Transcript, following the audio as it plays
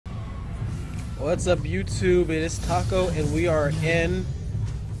What's up, YouTube? It is Taco, and we are in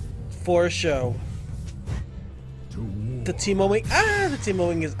for a show. The Teemoing, the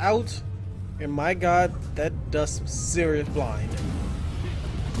Teemoing is out, and my God, that does some serious blind.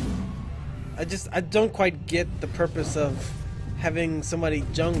 I don't quite get the purpose of having somebody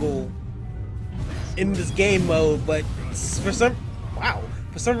jungle in this game mode, but for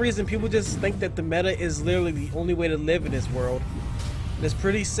some reason, people just think that the meta is literally the only way to live in this world. It's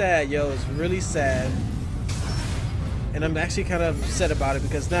pretty sad, yo. It's really sad. And I'm actually kind of upset about it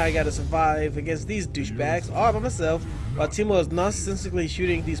because now I gotta survive against these douchebags all by myself while Teemo is nonsensically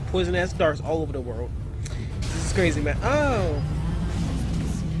shooting these poison ass darts all over the world. This is crazy, man. Oh!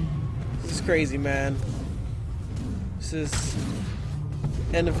 This is crazy, man. This is...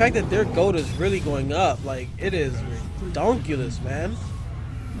 And the fact that their gold is really going up, like, it is redonkulous, man.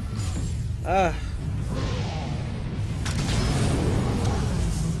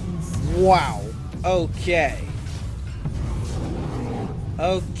 Wow. Okay.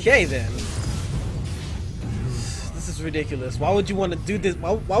 Okay then. This is ridiculous. Why would you want to do this?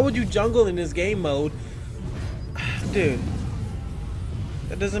 Why would you jungle in this game mode? Dude.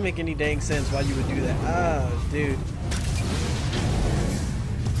 That doesn't make any dang sense why you would do that. Dude.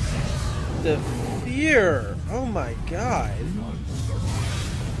 The fear. Oh my God.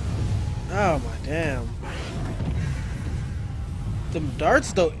 Oh my damn. Them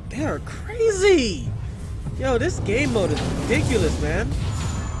darts though, they are crazy. Yo, this game mode is ridiculous, man.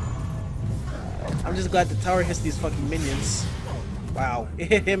 I'm just glad the tower hits these fucking minions. Wow, it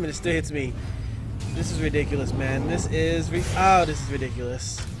hit him and it still hits me. This is ridiculous, man. This is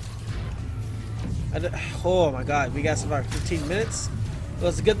ridiculous. Oh my God, we gotta survive 15 minutes. Well,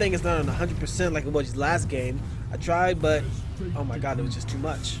 it's a good thing it's not on 100% like it was last game. I tried, but oh my God, it was just too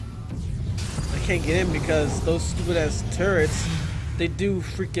much. I can't get in because those stupid ass turrets, they do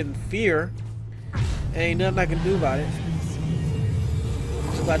freaking fear. Ain't nothing I can do about it.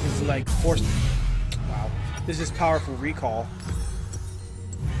 I'm just glad this is like forced. Wow, this is powerful recall.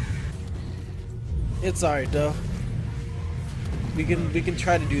 It's alright though. We can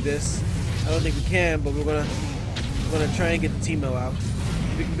try to do this. I don't think we can, but we're gonna try and get the Teemo out.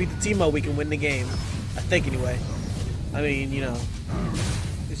 If we can beat the Teemo, we can win the game. I think anyway. I mean, you know,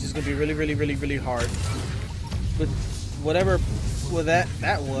 it's just gonna be really hard. But whatever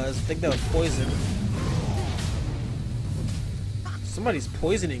that was, I think that was poison. Somebody's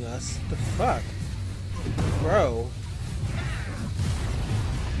poisoning us. The fuck? Bro.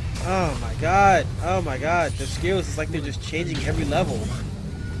 Oh my God. Oh my God. Their skills, it's like they're just changing every level.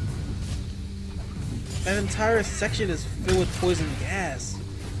 That entire section is filled with poison gas.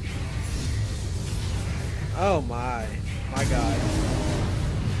 Oh my God.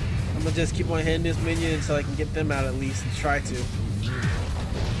 I'm gonna just keep on hitting this minion until I can get them out at least and try to.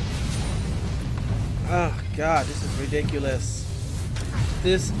 Oh God, this is ridiculous.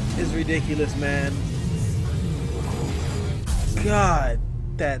 This is ridiculous, man. God,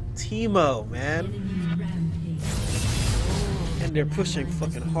 that Teemo, man. And they're pushing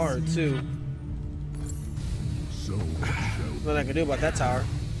fucking hard too. Nothing I can do about that tower.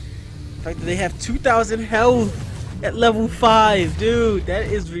 The fact that they have 2,000 health at level 5, dude, that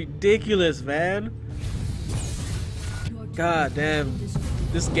is ridiculous, man. God damn,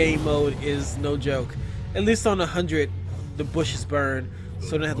 this game mode is no joke. At least on 100, the bushes burn,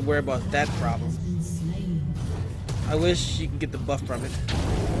 so I don't have to worry about that problem. I wish you could get the buff from it.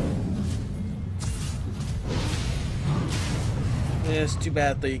 Yeah, it's too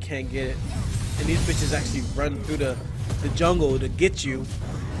bad though you can't get it. And these bitches actually run through the jungle to get you.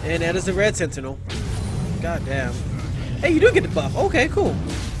 And that is a red sentinel. God damn. Hey, you do get the buff. Okay, cool.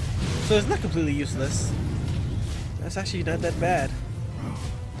 So it's not completely useless. That's actually not that bad.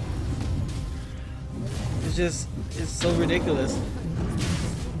 It's so ridiculous.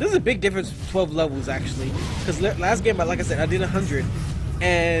 This is a big difference with 12 levels actually. Because last game, like I said, I did 100.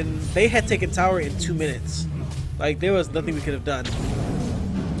 And they had taken tower in 2 minutes. Like, there was nothing we could have done.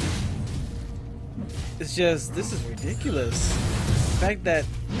 It's just, this is ridiculous. The fact that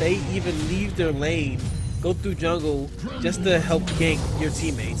they even leave their lane, go through jungle just to help gank your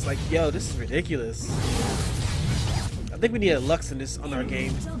teammates. Like, yo, this is ridiculous. I think we need a Lux in this on our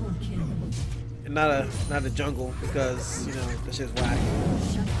game. And not a jungle because, you know, that shit's whack.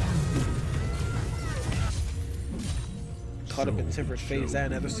 Caught up in tempered fate, is that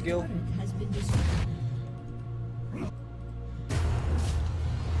another skill?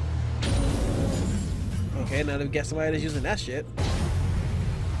 Okay, now that we got somebody that's using that shit. I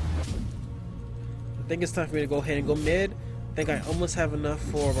think it's time for me to go ahead and go mid. I think I almost have enough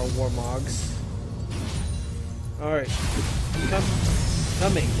for our Warmogs. Alright. Come. I'm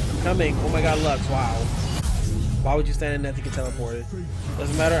coming. Oh my god, Lux, wow. Why would you stand in that to get teleported?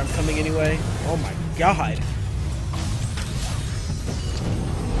 Doesn't matter, I'm coming anyway. Oh my god.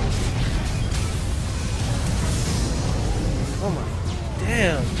 Oh my,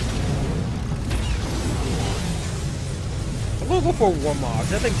 damn. I'm gonna go for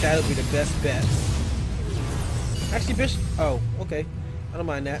Warmogs. I think that'll be the best bet. Actually, Bishop. Oh, okay. I don't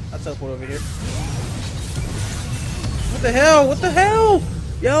mind that. I'll teleport over here. What the hell? What the hell?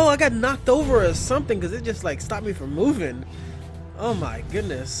 Yo, I got knocked over or something because it just like stopped me from moving. Oh my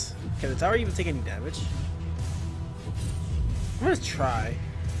goodness. Can the tower even take any damage? I'm gonna try.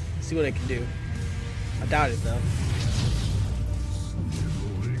 See what I can do. I doubt it though.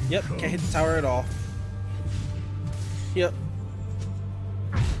 Yep, can't hit the tower at all. Yep.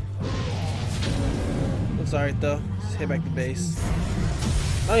 Looks alright though. Just head back to base.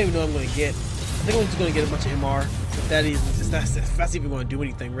 I don't even know what I'm gonna get. I think I'm just gonna get a bunch of MR. If that is just that's even gonna do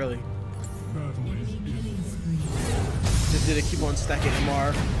anything really. Just did it keep on stacking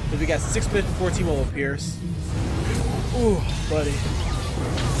MR. But we got 6 minutes before Teemo appears. Ooh, buddy.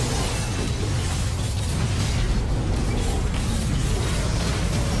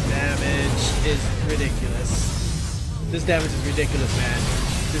 Damage is ridiculous. This damage is ridiculous, man.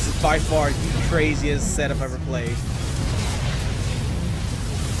 This is by far the craziest set I've ever played.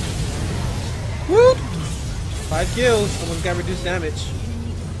 Woo! 5 kills. Someone's got reduced damage.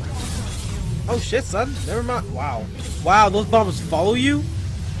 Oh shit, son. Never mind. Wow. Wow, those bombs follow you?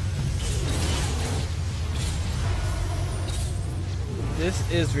 This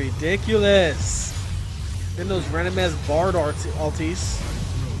is ridiculous. Then those random ass Bard ultis.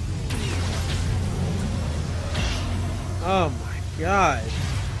 Oh my god.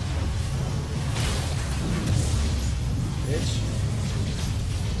 Bitch.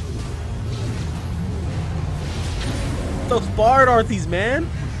 Those Bard ultis, man.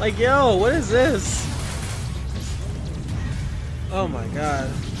 Like, yo, what is this? Oh my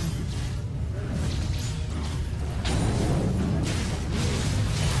god.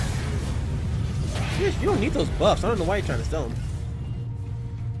 You don't need those buffs. I don't know why you're trying to sell them.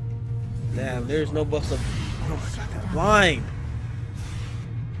 Damn, there's no buffs up. Oh my god, that blind.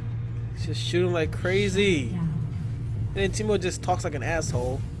 He's just shooting like crazy. And then Teemo just talks like an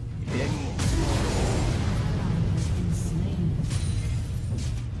asshole. Yeah.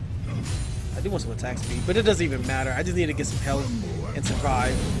 I do want some attack speed, but it doesn't even matter. I just need to get some health and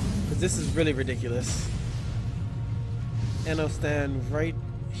survive. Because this is really ridiculous. And I'll stand right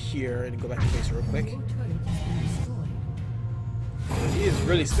here and go back to base real quick. He is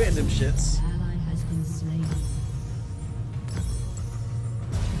really spitting them shits.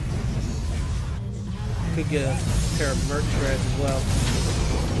 Could get a pair of merc treads as well.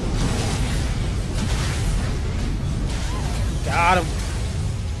 Got him.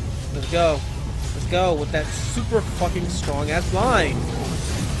 Let's go. Let's go with that super fucking strong ass blind.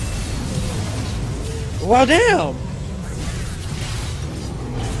 Well, damn.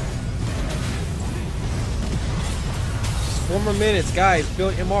 Just 4 more minutes, guys.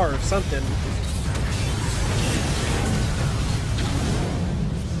 Build MR or something.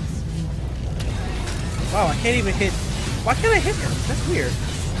 Wow, I can't even hit. Why can't I hit him? That's weird.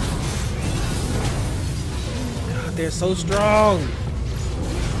 God, they're so strong.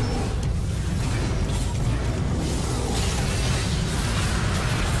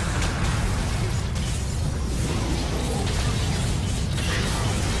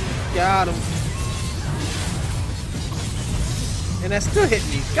 Got him. And that still hit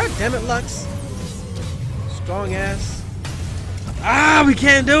me. God damn it, Lux. Strong ass. Ah, we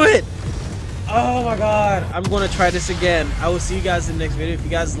can't do it. Oh my god. I'm going to try this again. I will see you guys in the next video. If you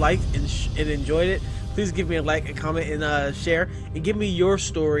guys liked and enjoyed it, please give me a like, a comment, and share. And give me your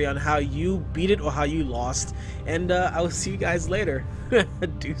story on how you beat it or how you lost. And I will see you guys later.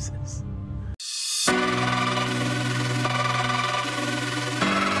 Deuces.